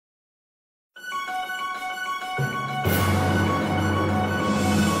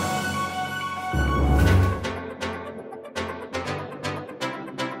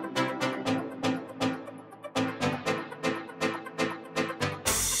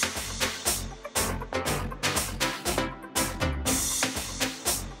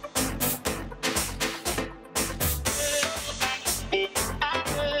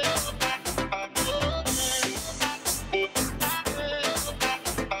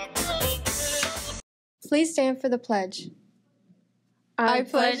Please stand for the pledge. I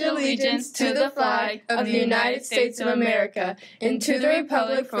pledge allegiance to the flag of the United States of America and to the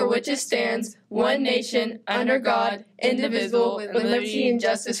republic for which it stands, one nation, under God, indivisible, with liberty and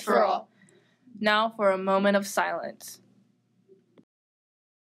justice for all. Now for a moment of silence.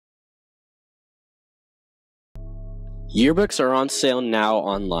 Yearbooks are on sale now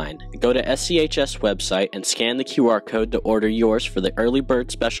online. Go to SCHS website and scan the QR code to order yours for the early bird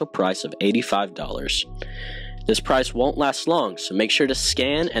special price of $85. This price won't last long, so make sure to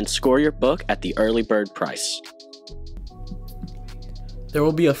scan and score your book at the early bird price. There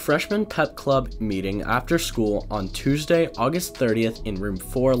will be a freshman pep club meeting after school on Tuesday, August 30th in room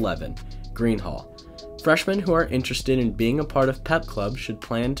 411, Green Hall. Freshmen who are interested in being a part of pep club should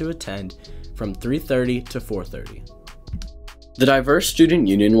plan to attend from 3:30 to 4:30. The Diverse Student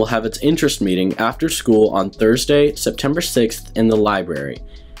Union will have its interest meeting after school on Thursday, September 6th in the library.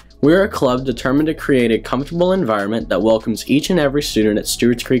 We are a club determined to create a comfortable environment that welcomes each and every student at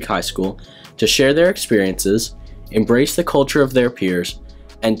Stewarts Creek High School to share their experiences, embrace the culture of their peers,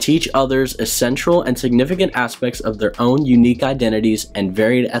 and teach others essential and significant aspects of their own unique identities and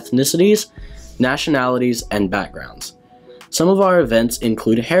varied ethnicities, nationalities, and backgrounds. Some of our events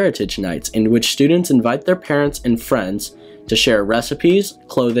include Heritage Nights, in which students invite their parents and friends to share recipes,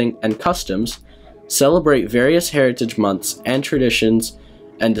 clothing, and customs, celebrate various heritage months and traditions,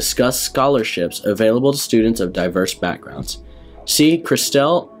 and discuss scholarships available to students of diverse backgrounds. See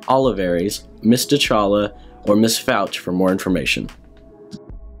Christelle Oliveris, Miss DeChala, or Miss Fouch for more information.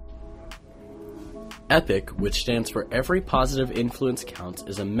 EPIC, which stands for Every Positive Influence Counts,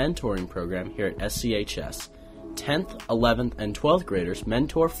 is a mentoring program here at SCHS. 10th, 11th, and 12th graders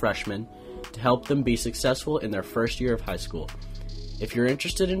mentor freshmen to help them be successful in their first year of high school. If you're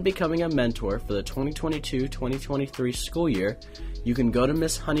interested in becoming a mentor for the 2022-2023 school year, you can go to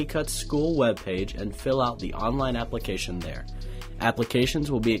Miss Honeycutt's school webpage and fill out the online application there.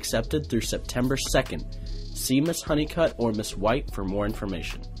 Applications will be accepted through September 2nd. See Miss Honeycutt or Miss White for more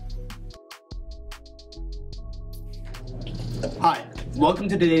information. Hi, welcome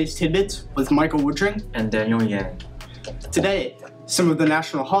to today's Tidbits with Michael Woodring and Daniel Yang. Today, some of the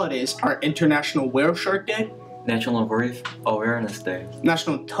national holidays are International Whale Shark Day, National Grief Awareness Day,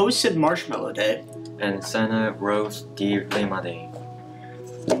 National Toasted Marshmallow Day, and Santa Rose de Lima Day.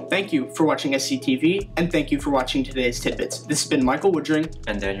 Thank you for watching SCTV, and thank you for watching today's Tidbits. This has been Michael Woodring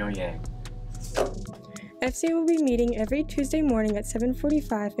and Daniel Yang. FCA will be meeting every Tuesday morning at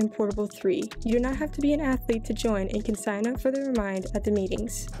 7:45 in Portable 3. You do not have to be an athlete to join and can sign up for the remind at the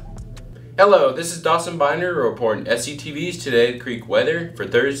meetings. Hello, this is Dawson Binder reporting SCTV's Today Creek weather for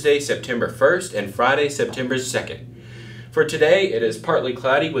Thursday, September 1st and Friday, September 2nd. For today, it is partly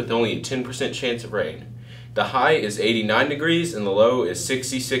cloudy with only a 10% chance of rain. The high is 89 degrees and the low is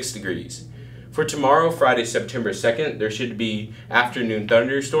 66 degrees. For tomorrow, Friday, September 2nd, there should be afternoon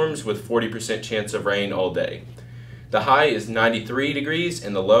thunderstorms with 40% chance of rain all day. The high is 93 degrees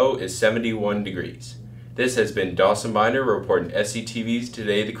and the low is 71 degrees. This has been Dawson Binder reporting SCTV's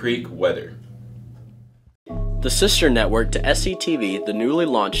Today the Creek weather. The sister network to SCTV, the newly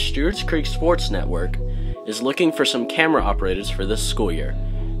launched Stewarts Creek Sports Network, is looking for some camera operators for this school year.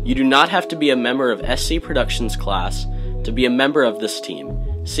 You do not have to be a member of SC Productions class to be a member of this team.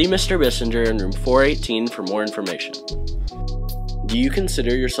 See Mr. Bissinger in room 418 for more information. Do you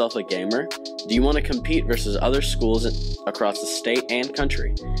consider yourself a gamer? Do you want to compete versus other schools across the state and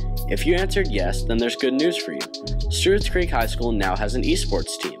country? If you answered yes, then there's good news for you. Stewarts Creek High School now has an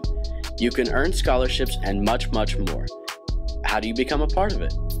esports team. You can earn scholarships and much, much more. How do you become a part of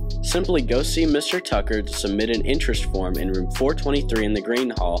it? Simply go see Mr. Tucker to submit an interest form in room 423 in the Green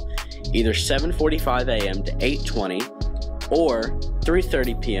Hall, either 7:45 a.m. to 8:20 or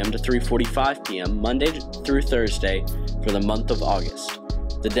 3:30 p.m. to 3:45 p.m. Monday through Thursday for the month of August.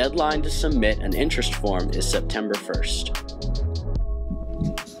 The deadline to submit an interest form is September 1st.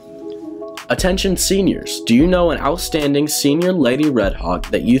 Attention seniors, do you know an outstanding senior Lady Redhawk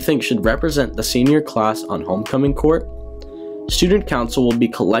that you think should represent the senior class on homecoming court? Student Council will be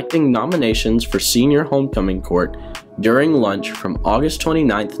collecting nominations for senior homecoming court during lunch from August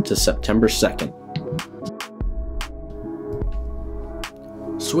 29th to September 2nd.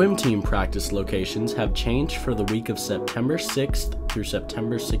 Swim team practice locations have changed for the week of September 6th through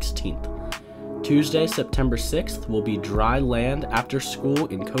September 16th. Tuesday, September 6th will be dry land after school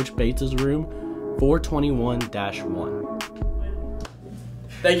in Coach Bates' room 421-1.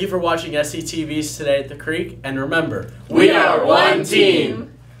 Thank you for watching SCTV's Today at the Creek, and remember, we are one team!